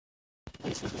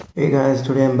Hey guys,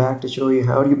 today I'm back to show you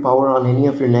how do you power on any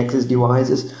of your Nexus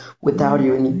devices without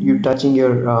you touching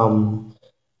your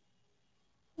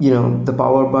the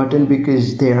power button,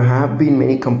 because there have been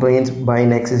many complaints by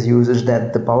Nexus users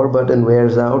that the power button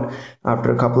wears out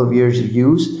after a couple of years of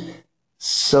use.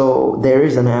 So there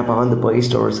is an app on the Play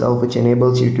Store itself which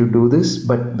enables you to do this.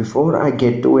 But before I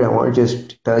get to it, I want to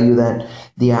just tell you that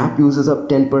the app uses up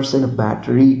 10% of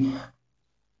battery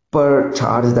per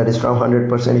charge. That is from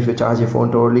 100%. If you charge your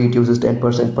phone totally, it uses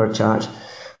 10% per charge.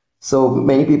 So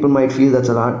many people might feel that's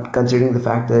a lot considering the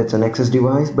fact that it's an Nexus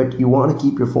device, but you want to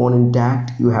keep your phone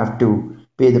intact, you have to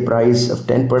pay the price of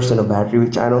 10% of battery,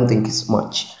 which I don't think is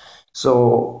much.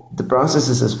 So the process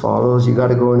is as follows. You got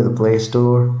to go into the Play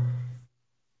Store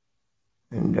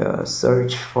and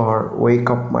search for Wake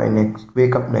Up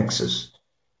Nexus.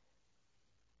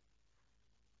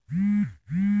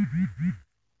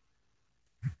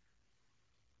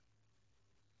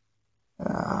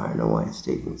 I don't know why it's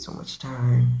taking so much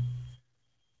time.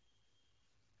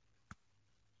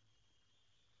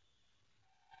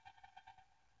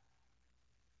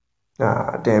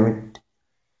 Damn it,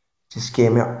 just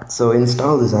came up. So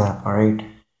install this app. All right,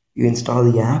 you install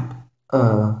the app.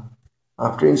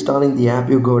 After installing the app,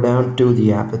 you go down to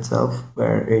the app itself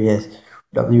where it is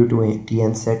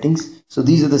W2TN settings. So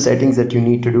these are the settings that you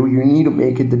need to do. You need to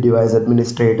make it the device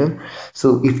administrator.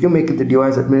 So if you make it the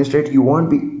device administrator, you won't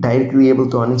be directly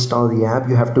able to uninstall the app.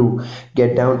 You have to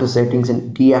get down to settings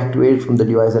and deactivate it from the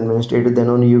device administrator. Then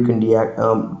only you can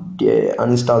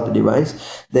uninstall the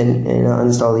device. Then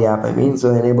uninstall the app, I mean.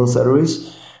 So enable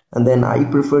service. And then I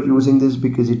prefer using this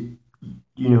because it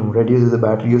reduces the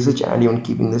battery usage and even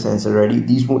keeping the sensor ready.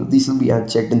 These will be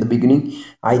unchecked in the beginning.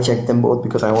 I check them both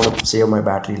because I want to save my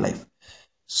battery life.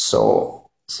 So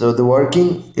the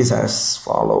working is as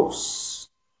follows.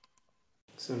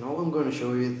 So now I'm going to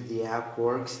show you that the app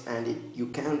works, and you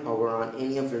can power on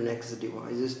any of your Nexus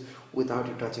devices without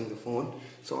you touching the phone.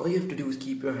 So all you have to do is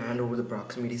keep your hand over the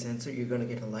proximity sensor. You're going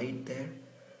to get a light there.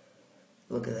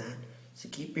 Look at that. So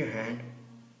keep your hand,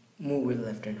 move it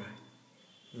left and right.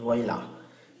 Voila,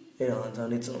 it ons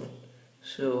on its own.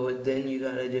 So then you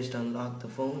gotta just unlock the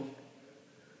phone.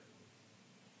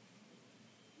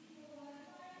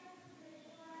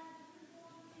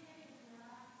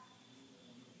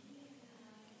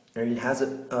 And it has a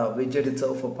widget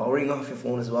itself for powering off your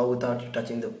phone as well without you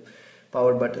touching the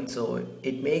power button. So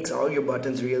it makes all your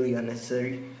buttons really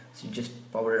unnecessary. So you just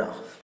power it off.